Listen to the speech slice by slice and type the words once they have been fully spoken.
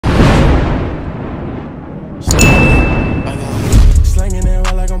Slanging that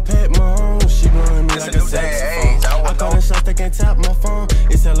while like I'm Pat Mahomes. She blowing me like a saxophone. I call the shots, they can't tap my phone.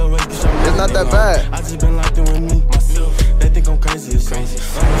 It's hella way to show me. It's not that bad. I just been locked in with me, myself. They think I'm crazy or crazy.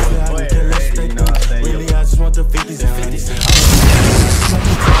 Honestly, I don't care less they think. Really, I just want the 50s and 50s.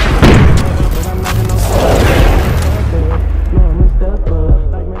 But I'm not in no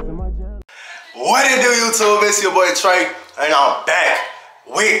What it do, YouTube? It's your boy Trey, and I'm back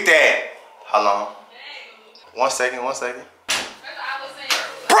with that. Hold on. 1 second.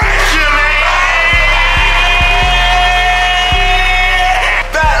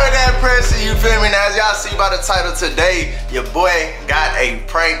 Pressure, you feel me? Now, as y'all see by the title today, your boy got a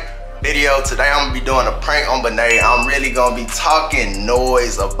prank video. Today I'm gonna be doing a prank on Benet. I'm really gonna be talking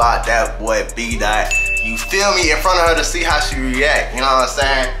noise about that boy Bdot. You feel me? In front of her to see how she react. You know what I'm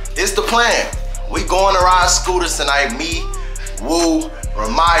saying? It's the plan. We going to ride scooters tonight. Me, Woo,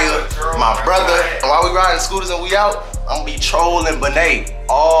 Ramaya, my brother. And while we riding scooters and we out, I'm gonna be trolling Benet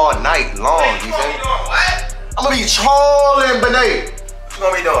all night long. You feel me? I'm gonna be trolling Benet. What you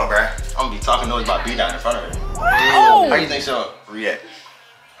gonna be doing, bruh? I'm gonna be talking noise about Bdot in front of her. Wow. How you think she'll react?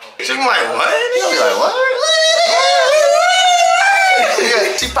 She gonna be like, what? She gonna be like, what?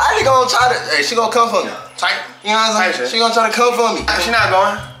 She probably gonna try to, hey, she gonna come for me. You know what I'm saying? She gonna try to come for me. She not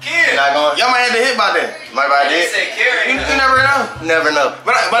going. She not going. Y'all might have been hit by that. Might by that. You never know. Never know.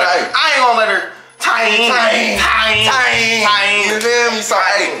 But hey, I ain't gonna let her time. You feel me? So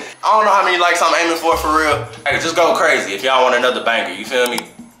hey, I don't know how many likes I'm aiming for real. Hey, just go crazy if y'all want another banger. You feel me?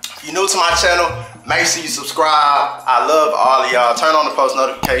 If you're new to my channel, make sure you subscribe. I love all of y'all. Turn on the post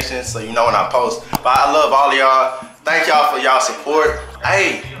notifications so you know when I post. But I love all of y'all. Thank y'all for y'all support.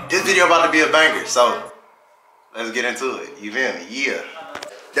 Hey, this video about to be a banger, so let's get into it. You feel me? Yeah.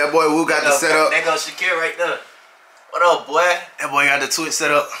 That boy Woo got the setup. There goes Shakir right there. What up, boy? That boy got the Twitch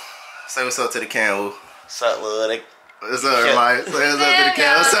set up. Say what's up to the cam, Woo. What's up, little? What's up, everybody? Say what's up to the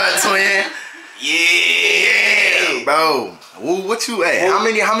cam. What's up, twin? Yeah, bro. Woo, what you at? How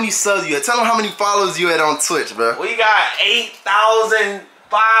many subs you at? Tell them how many followers you at on Twitch, bro. We got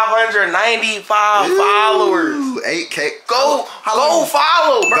 8,595 followers. 8K. Go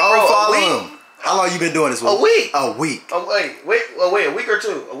follow, bro. Go follow him. How long you been doing this? A week. A week. Oh wait, a week or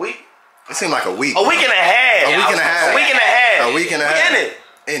two? A week? It seemed like a week. A week and a half. A week and a half. A week and a half. A week and a half.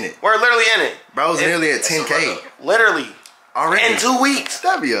 In it. We're literally in it. Bro's nearly at 10K. Literally. Already. In 2 weeks.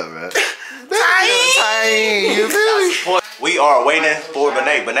 That'd be up, man. Tiny. You feel me? We are waiting for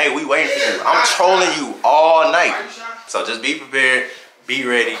Benet. Benet, we waiting for you. I'm trolling you all night. So just be prepared. Be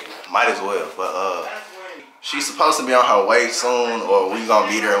ready. Might as well. But she's supposed to be on her way soon, or we gonna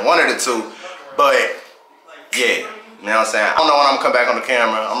be there in one of the two. But yeah, you know what I'm saying? I don't know when I'm gonna come back on the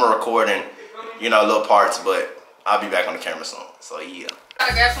camera. I'm recording, you know, little parts, but I'll be back on the camera soon. So yeah.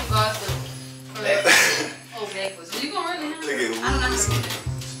 I got some glasses. Oh, backwards. You gonna run it?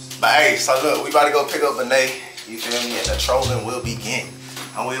 But hey, so look, we about to go pick up Benet. You feel me? And the trolling will begin.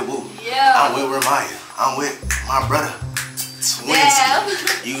 I'm with Woo. Yeah. I'm with Ramaya. I'm with my brother. Twins.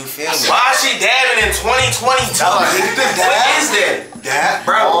 You feel me? Why is she dabbing in 2022? What is that? Dab?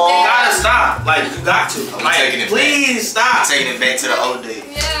 Bro, you gotta stop. Like, you got to. Like, please stop. Taking it back to the old days.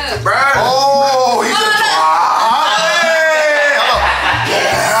 Yeah. Bro. Oh, he's a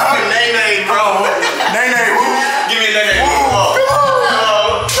Nay, bro. Nay, Woo. Give me a Nay, Woo.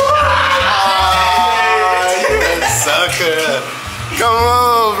 Sucker. Come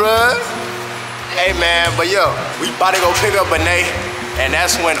on, bro. Hey man, but yo, we about to go pick up Benet, and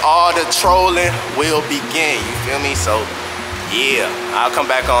that's when all the trolling will begin. You feel me? So yeah, I'll come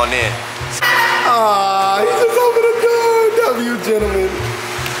back on in. Ah, he just opened the door. W, gentlemen.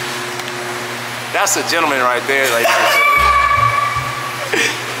 That's a gentleman right there, ladies and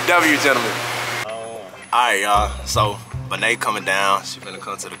gentlemen. W, gentlemen. All right, y'all. So Benet coming down. She finna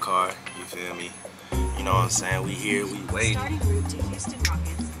come to the car. You feel me? You know what I'm saying? We here. We waiting.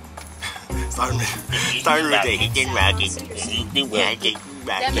 Starting with the Houston Rockets.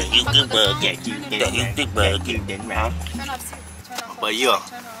 But yeah,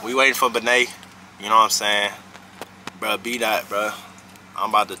 we waiting for Benet. You know what I'm saying? Bro, Bdot, bro. I'm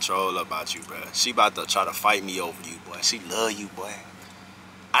about to troll about you, bro. She about to try to fight me over you, boy. She love you, boy.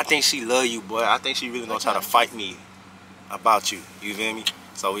 I think she love you, boy. I think she really gonna try to fight me about you. You feel me?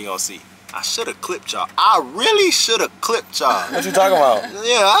 So we gonna see. I should have clipped y'all. I really should have clipped y'all. What you talking about?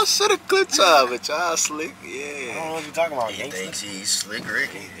 Yeah, I should have clipped y'all, but y'all slick. Yeah. I don't know what you talking about. He thinks he's Slick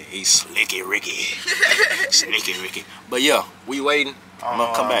Ricky. He's Slicky Ricky. Slicky Ricky. But yeah, we waiting. I'm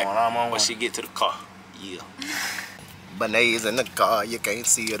gonna come back when she get to the car. Yeah. Benet is in the car. You can't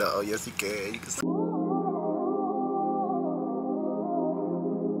see it all. Yes, you can. You can see.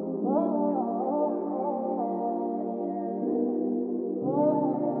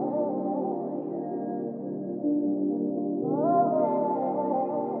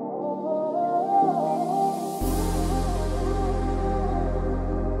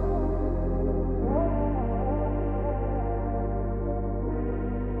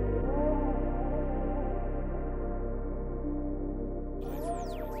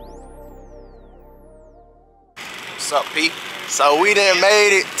 What's up, P? So we done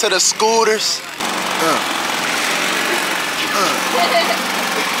made it to the scooters.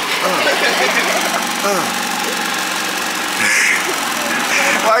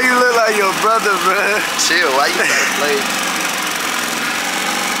 Why you look like your brother, bro? Chill, why you gotta play?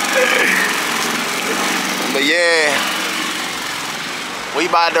 But yeah, we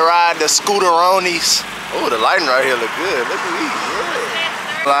about to ride the scooteronis. Oh, the lighting right here look good. Look at these.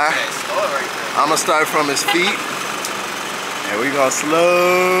 Yeah. I'm gonna start from his feet, and we gonna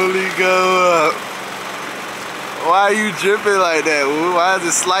slowly go up. Why are you dripping like that? Why is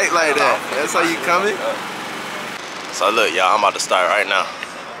it slight like that? That's how you coming? So look, y'all, I'm about to start right now.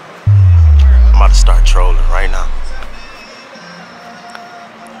 I'm about to start trolling right now.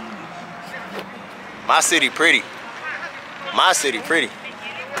 My city pretty. My city pretty.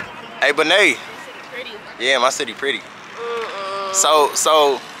 Hey, Benet. Yeah, my city pretty.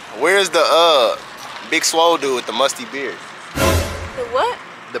 So where's the big swole dude with the musty beard? The what?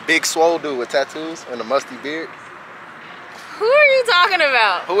 The big swole dude with tattoos and the musty beard. Who are you talking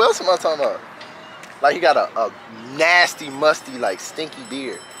about? Who else am I talking about? Like he got a nasty, musty, like stinky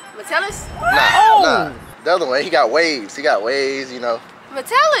beard. Metellus? Nah. The other one, he got waves. He got waves, you know.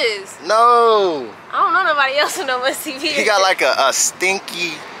 Metellus? No. I don't know nobody else who know musty beard. He got like a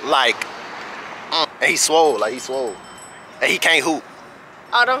stinky, like, and he swole, like he swole. And he can't hoop.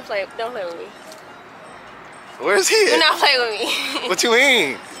 Oh, don't play with me. Where's he Do at? not play with me. What you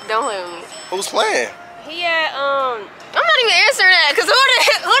mean? Don't play with me. Who's playing? He at, I'm not even answering that, because who the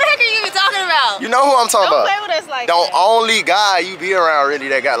heck are you even talking about? You know who I'm talking Don't about. play with us like The that. only guy you be around really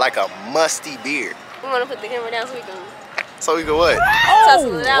that got like a musty beard. We want to put the camera down so we can So we can what?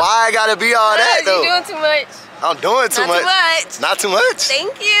 tussle it out. Why I gotta be all that though? You're doing too much. I'm doing too Not much. too much. Not too much?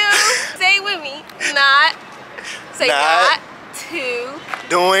 Thank you. Say it with me. Not. Say Not. not too.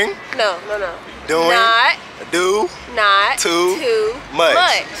 Doing. No. Doing. Not. Do. Not Too much.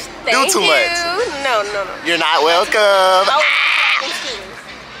 much. Thank too you. much. No. You're not welcome. Oh,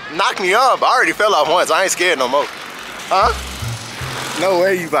 Knock me up. I already fell off once. I ain't scared no more. Huh? No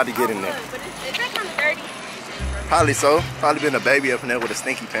way you about to get in there. but is that kind of dirty? Probably so. Probably been a baby up in there with a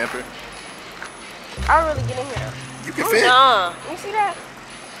stinky pamper. I'll really get in here. You can fit. Nah. You see that?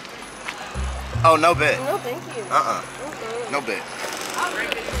 Oh, no bet. No, thank you. No bet.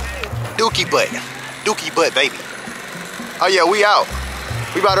 Dookie butt. Dookie butt, baby. Oh yeah, we out.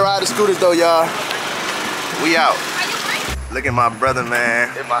 We about to ride the scooters though, y'all. We out. Look at my brother, man.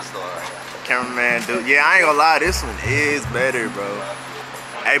 In my store. Cameraman, dude. Yeah, I ain't gonna lie, this one is better, bro.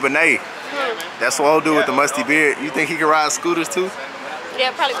 Hey, Benet. That swole dude with the musty beard. You think he can ride scooters too?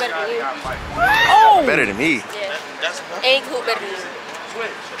 Yeah, probably better than you. Oh! Better than me. Yeah. Ain't cool better than you.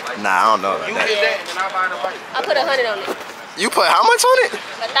 Nah, I don't know about that. Yeah. I put 100 on it. You put how much on it?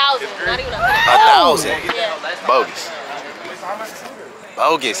 1,000. Not even 100. 1,000. Yeah. Bogus.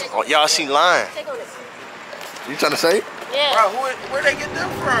 Bogus. Oh, y'all, she lying. Take on it. You trying to say? Yeah. Bro, where they get them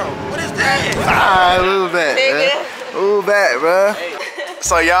from? What is that? Ah, move back, Nigga. man. Move back, bro.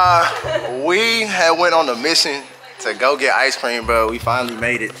 So y'all, we had went on a mission to go get ice cream, bro. We finally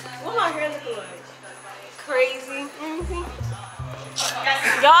made it. What my hair looking like? Crazy.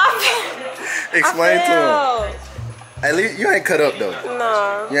 Y'all. Explain to him. At least you ain't cut up though.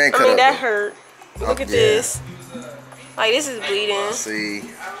 No. You ain't cut I mean, up, that though. hurt. Look at yeah. this. Like, this is bleeding. See.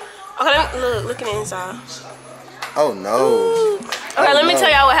 Okay, look in the inside. Oh no. Okay, let me tell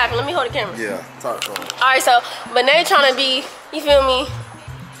y'all what happened. Let me hold the camera. Yeah, talk to him. Alright, so Benet trying to be, you feel me?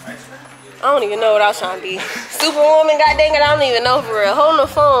 I don't even know what I was trying to be. Superwoman, god dang it, I don't even know for real. Holding the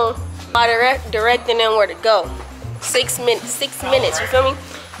phone by directing them where to go. 6 minutes, you feel me?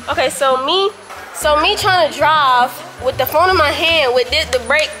 Okay, so me trying to drive with the phone in my hand with the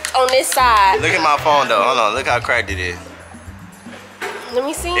brake on this side. Look at my phone though. Hold on, look how cracked it is. Let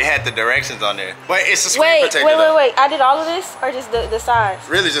me see. It had the directions on there. Wait, it's a screen protector. Wait. I did all of this or just the sides?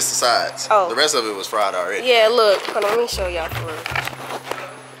 Really just the sides. Oh. The rest of it was fried already. Yeah, look. Hold on, let me show y'all for real.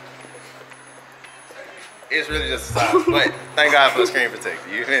 It's really just the sides. But thank God for the screen protector.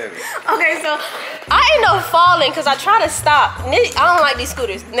 You feel me? Okay, so I ended up falling because I try to stop. I don't like these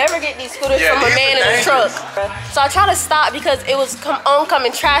scooters. Never get these scooters from a man in a truck. So I try to stop because it was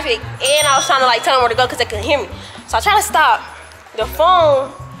oncoming traffic and I was trying to like tell them where to go because they couldn't hear me. So I try to stop. The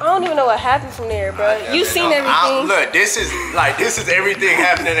phone, I don't even know what happened from there, bro. You seen everything. Look, this is everything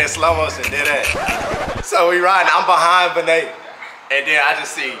happening in slow motion. Did that. So we riding. I'm behind Benet, and then I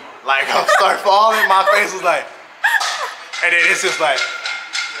just see like I'm start falling. My face was like, and then it's just like,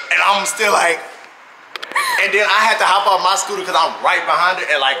 and I'm still like, and then I had to hop off my scooter because I'm right behind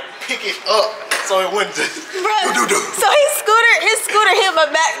her and like pick it up. So it wouldn't just. Bruh, so his scooter hit my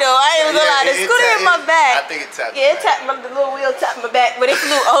back though. I ain't even gonna lie. The scooter hit my back. I think it tapped. Yeah, it tapped the little wheel tapped my back, but it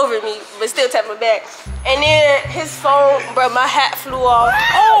flew over me, but still tapped my back. And then his phone, bro, my hat flew off.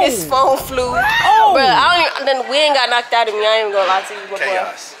 Oh. His phone flew. Oh. Bro, then the wind got knocked out of me. I ain't even gonna lie to you,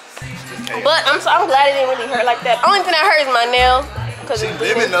 Chaos. But I'm glad it didn't really hurt like that. Only thing that hurt is my nail. She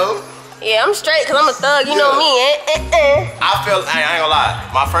living though. Yeah, I'm straight because I'm a thug. You know me. I ain't gonna lie.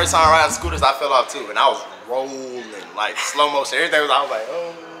 My first time riding scooters, I fell off too, and I was rolling like slow motion. Everything was. I was like,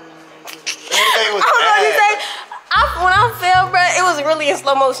 oh. Everything was. I don't know what you say. When I fell, bro, it was really in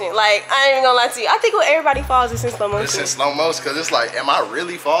slow motion. Like, I ain't even gonna lie to you. I think when everybody falls, it's in slow motion. It's in slow motion because it's like, am I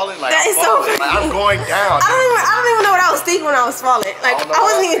really falling? Like, that is so funny. Like, I'm going down. I don't even know what I was thinking when I was falling. Like, I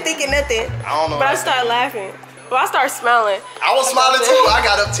wasn't even thinking nothing. I don't know. But I started laughing. Well, I started smiling. I was smiling too. I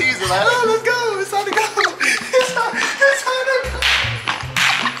got up teasing like, oh, let's go. It's time to go. It's time to go.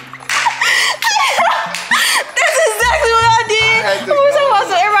 That's exactly what I did. We were talking about,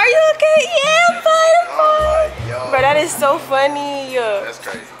 so everybody, are you okay? Yeah, I'm fine. I'm fine. Bro, that is so funny. That's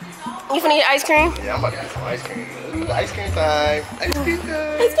crazy. You finna get ice cream? Yeah, I'm about to get some ice cream. Ooh, ice cream time. Ice cream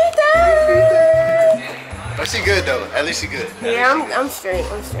time. Ice cream time. But she good though. At least she good. Yeah, I'm straight.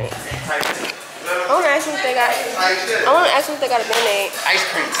 I'm straight. I wanna ask them if they got. I wanna ask them if they got a Benet. Ice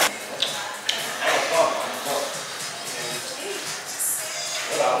cream.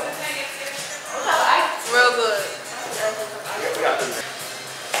 Real good.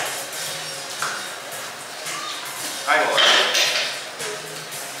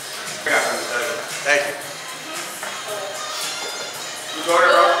 Thank you. You go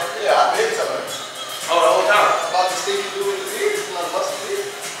there, bro? Yeah, I did something. Oh, the whole time? About to see you do it with the ears.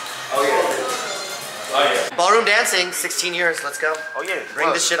 Oh, yeah. Oh, yeah. Ballroom dancing, 16 years. Let's go. Oh, yeah.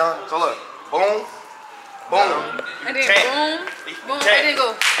 Bring this shit on. So, look. Boom. Boom. And then boom. Boom. And then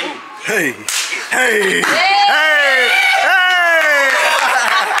go. Hey. Hey. Hey. Hey.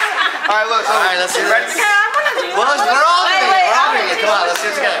 All right, look. All right, let's do this. Well, we're all doing it. We're all doing it. Come on, let's do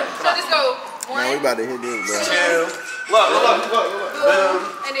it together. So just go. One, Man, we about to hit this, bro. Two. Look. boom,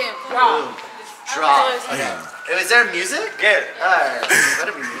 and then drop. Drop. Yeah. Is there music? Yeah. Alright.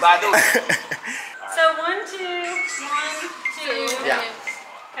 Better be music. So 1, 2, 1, 2. Yeah.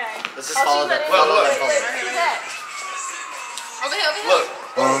 Okay. Let's just follow that. Look. Over here. Look.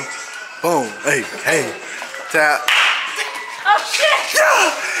 Boom. Boom. Hey. Tap. Oh shit!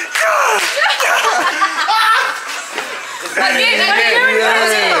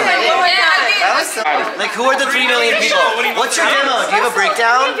 Like, who are the 3 million people? What's your demo? Do you have a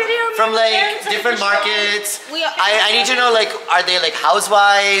breakdown from like different markets? I need to know, like, are they like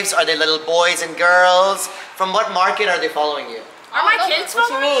housewives? Are they little boys and girls? From what market are they following you? Are my kids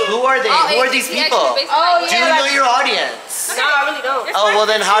following me? Who are they? Who are these people? Do you know your audience? No, I really don't. Oh, well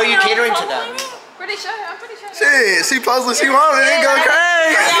then how are you catering to them? Pretty sure. I'm pretty sure. Shit, she posts what she wanted. It go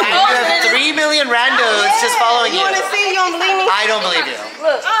crazy. You have 3 million randos just following you. You wanna see? You don't believe me? I don't believe you.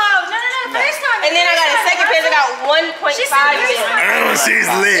 Look. Oh, no. First time. And then I got a second page. I got 1.5 million. She's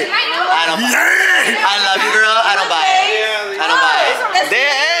lit. I don't buy it. I love you, girl. I don't buy it. I don't buy it.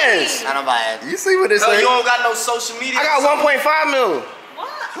 Dead ass. I don't buy it. You see what it says? You don't got no social media. I got 1.5 million.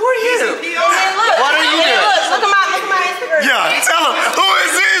 Who are you? And then look. What are you doing? Look at my Instagram. Yeah, tell him. Who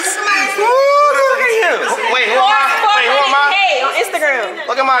is this? Look at you. Wait, who am I? Hey, on Instagram.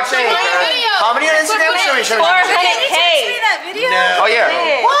 Look at my chain. How many on Instagram? Show me. 400K. that video? Oh,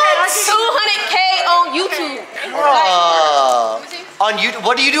 yeah. What? 200K on YouTube. On YouTube?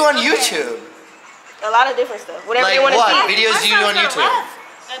 What do you do on YouTube? A lot of different stuff. Whatever Like they want to what? see. Videos do you do on YouTube?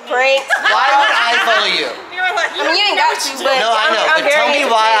 Pranks. Why would I follow you? I mean, you ain't got to, but No, I know. I'm But tell me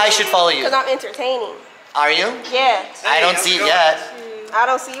why I should follow you. Because I'm entertaining. Are you? Yeah. I don't see it yet. I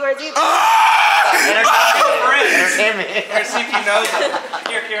don't see yours either. Entertain me. CP knows it.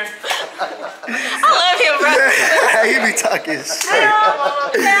 Here, Karen. I love him, bro. He be talking straight.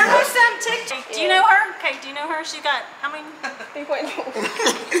 Now, who's some TikTok? Do you know her? Okay, do you know her? She got how many? 3.2.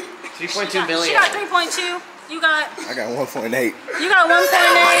 3.2 million. She got 3.2. You got. I got 1.8. You got 1.8.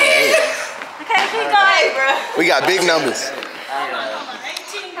 Okay, he got. We got big numbers.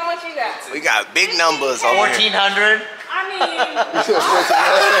 How much you got? We got big numbers over here. 1,400. I mean.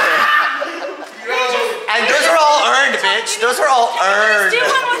 And those are all earned, bitch. Those are all earned. Do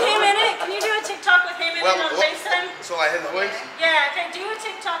one with him in it. Can you do a TikTok with him in it on FaceTime? So like his voice? Yeah, okay, do a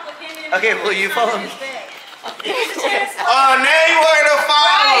TikTok with him in it. Okay, will you follow me? Oh, now you want to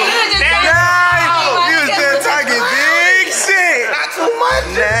follow. Now you was just talking big shit. Not too much.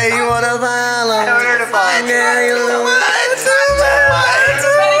 Now you wanna follow. I want her to follow. Now you wanna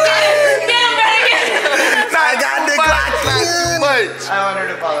I got the clock. Not too much. I want her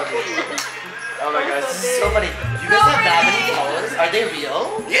to follow me. so funny. You guys have that many followers? Are they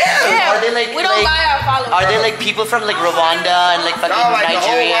real? Yeah. Are they like? We don't buy our followers. Are they like people from like Rwanda and like fucking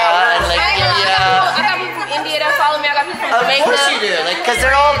Nigeria and like India? I got people from India that follow me. I got people from Jamaica. Of course you do. Like, cause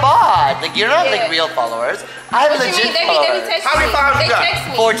they're all bot. Like, you're not like real followers. I have legit followers. How many followers you got?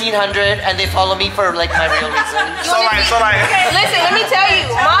 1,400, and they follow me for like my real reasons. So like. Listen, let me tell you,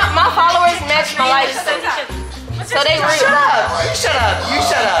 my followers match my lifestyle. So they real. Shut up! You shut up! You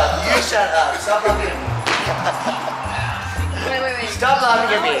shut up! You shut up! Stop laughing at me. Wait. Stop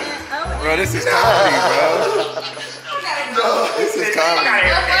laughing at me. Bro, this is comedy, bro. This is comedy.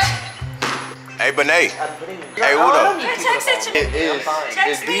 Hey, Benet. Hey, what up?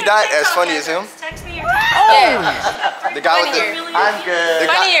 Is Bdot as funny as him? Yeah. The guy with the I'm good.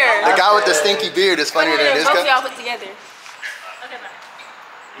 Funnier. the guy with the stinky beard is funnier than this Both of guy. y'all put together.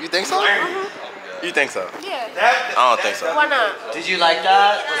 You think so? You think so? Yeah. I don't think so. Why not? Did you like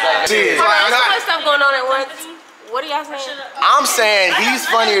that? Was that See, Hold on, there's so much stuff going on at once. What are y'all saying? I'm saying he's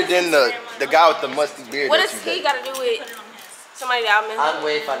funnier than the guy with the musty beard. What that does you he got. got to do with somebody that I'm in? I'm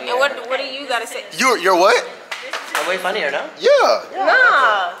way funnier. And what do you got to say? You're what? I'm way funnier, no? Yeah.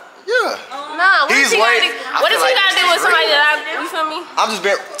 Nah. Yeah. What He's does he way- got to do with somebody that I, you feel me? I'm just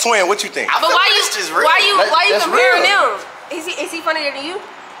being twin. What you think? But why you That's comparing real. them? Is he funnier than you?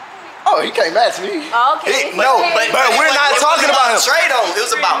 Oh, he can't match me. Oh, okay. No, but we're not talking about him. Trey though, it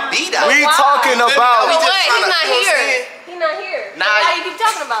was about Bdot. We talking about. But what? just He's tryna- not you know what I'm here. saying? He's not here. So Nah. why you keep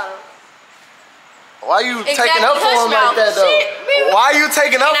talking about him? Why you Exactly. taking up for him Hush like that mouth. though? Shit, baby. Why you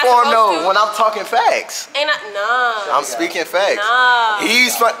taking up Ain't I for him supposed though to? when I'm talking facts? Nah. I'm speaking facts. Nah.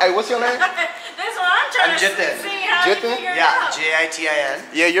 He's fun. Hey, what's your name? That's what I'm trying I'm to Jitin. see how you Jitin? figure it Yeah, out. Jitin.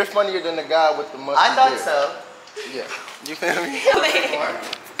 Yeah, you're funnier than the guy with the musty I thought beard. so. Yeah. You feel me?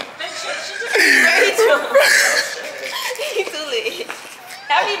 He's too lit.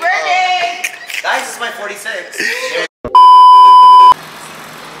 Happy birthday! Guys, this is my 46.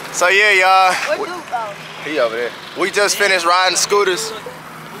 So yeah, y'all. Where Duke go? He over there. We just finished riding scooters.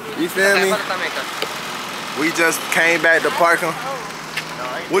 You feel me? We just came back to park 'em.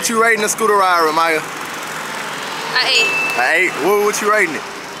 What you rating the scooter ride, Ramaya? I ate. An 8? What you rating it?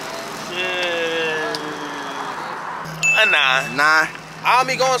 A 9. 9? I'll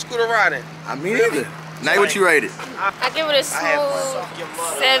be going scooter riding. I mean either. Nate, what you rated? I give it a smooth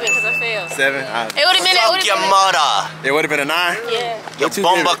 7 because I failed. 7? It would have been. Suck your mother. It would have been a 9? Yeah. Your What you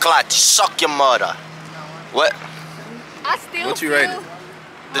bomber give it? clutch. Suck your mother. What? I still. What you feel rated?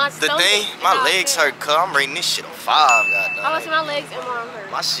 my The stomach day is my not legs fair. hurt, cuz I'm rating this shit on 5, I goddamn. was my legs and my arm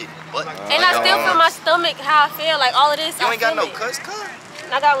hurt. My shit, but And I still feel my stomach how I feel. Like all of this. you I ain't got feel no it. cuts, cuz.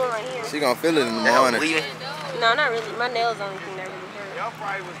 I got one right here. She gonna feel it in the That morning. bleeding. No, not really. My nails the only thing that really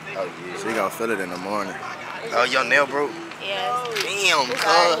hurt. Oh yeah, she gonna feel it in the morning. Oh, your nail broke? Yeah. Damn, It's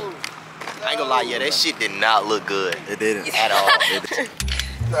cuz. alright. I ain't gonna lie, yeah, that shit did not look good It didn't. at all. It did.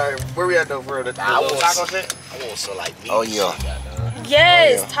 Alright, where we at though, bro? I want taco shit? I want some like meat. Oh, yeah.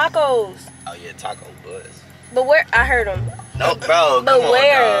 Yes, tacos. Oh, yeah, taco buzz. But where? I heard them. No, bro, But come on,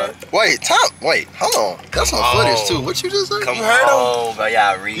 where? dog. Wait, hold on. That's Come on footage on. too. What you just said? Come You heard him? on, bro,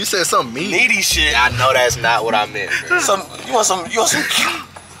 y'all read. You said something meaty. Needy shit. I know that's not what I meant, bro. You want some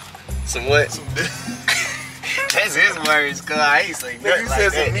Some what? That's his words, cuz I ain't saying nothing like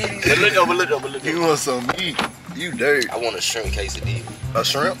that. Some meaty. But look over. You want some meat? You dirty. I want a shrimp quesadilla. A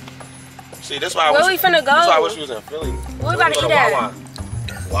shrimp? See, that's why I Where wish. we finna go? That's why I wish we was in Philly. Where we about to eat at?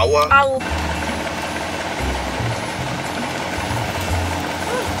 Wawa. I will.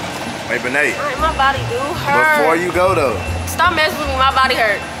 Hey, Benet. My body do hurt. Before you go though, Stop messing with me. My body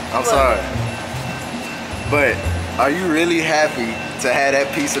hurt. I'm sorry. But are you really happy to have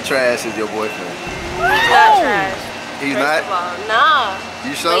that piece of trash as your boyfriend? He's not trash. He's First not? of all, nah.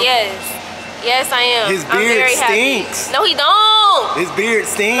 You sure? But yes. Yes, I am. His I'm beard very happy. stinks. No, he don't. His beard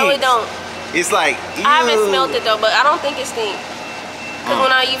stinks. No, he don't. It's like, ew. I haven't smelled it though, but I don't think it stinks. Cause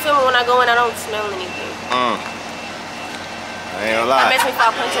when you feel me, when I go in, I don't smell anything. I ain't gonna That lie. makes me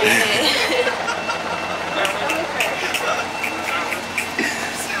fall punch on your head.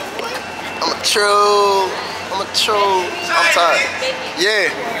 I'm a troll. I'm tired. Yeah.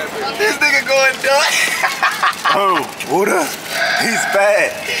 This nigga going done. Oh, Buddha. He's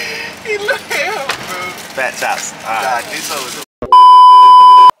fat. He look at him, bro. Fat chops. God, this was a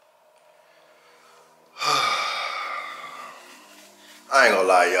I ain't gonna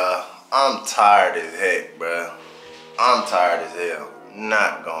lie, y'all. I'm tired as heck, bruh. I'm tired as hell.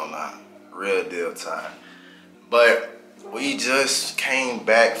 Not gonna lie. Real deal tired. But we just came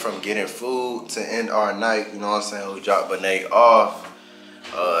back from getting food to end our night. You know what I'm saying? We dropped Benet off.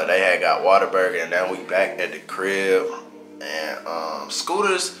 They had got Whataburger, and then we back at the crib. And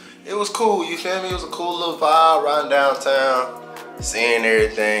Scooters it was cool, you feel me? It was a cool little vibe riding downtown, seeing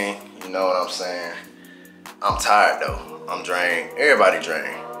everything, you know what I'm saying? I'm tired though, I'm drained. Everybody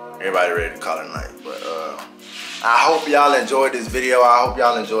drained. Everybody ready to call it a night. But I hope y'all enjoyed this video. I hope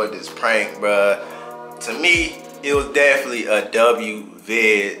y'all enjoyed this prank, bruh. To me, it was definitely a W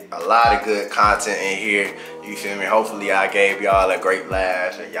vid. A lot of good content in here, you feel me? Hopefully I gave y'all a great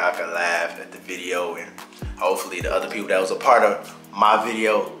laugh and y'all can laugh at the video, and hopefully the other people that was a part of my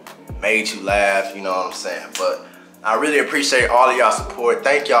video made you laugh, you know what I'm saying? But I really appreciate all of y'all support.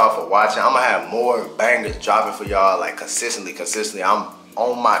 Thank y'all for watching. I'm gonna have more bangers dropping for y'all, like consistently. I'm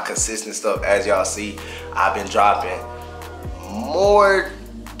on my consistent stuff, as y'all see. I've been dropping more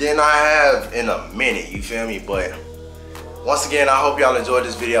than I have in a minute, you feel me? But once again, I hope y'all enjoyed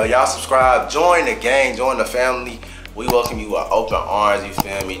this video. Y'all subscribe, join the gang, join the family. We welcome you with open arms, you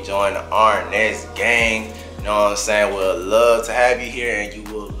feel me? Join the RNS gang, you know what I'm saying? We'll love to have you here, and you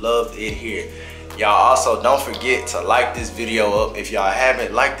will love it here. Y'all also don't forget to like this video up. If y'all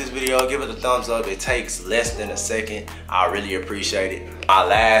haven't liked this video, give it a thumbs up. It takes less than a second. I really appreciate it. My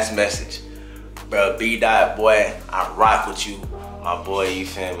last message, bro, Bdot boy, I rock with you, my boy, you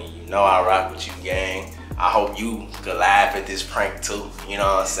feel me? You know I rock with you, gang. I hope you could laugh at this prank too, you know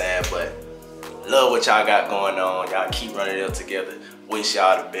what I'm saying? But love what y'all got going on. Y'all keep running it up together. Wish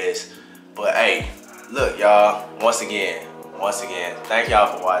y'all the best. But hey, look y'all, once again, thank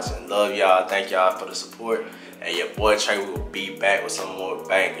y'all for watching. Love y'all, thank y'all for the support. And your boy Trey will be back with some more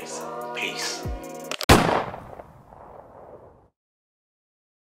bangers. Peace.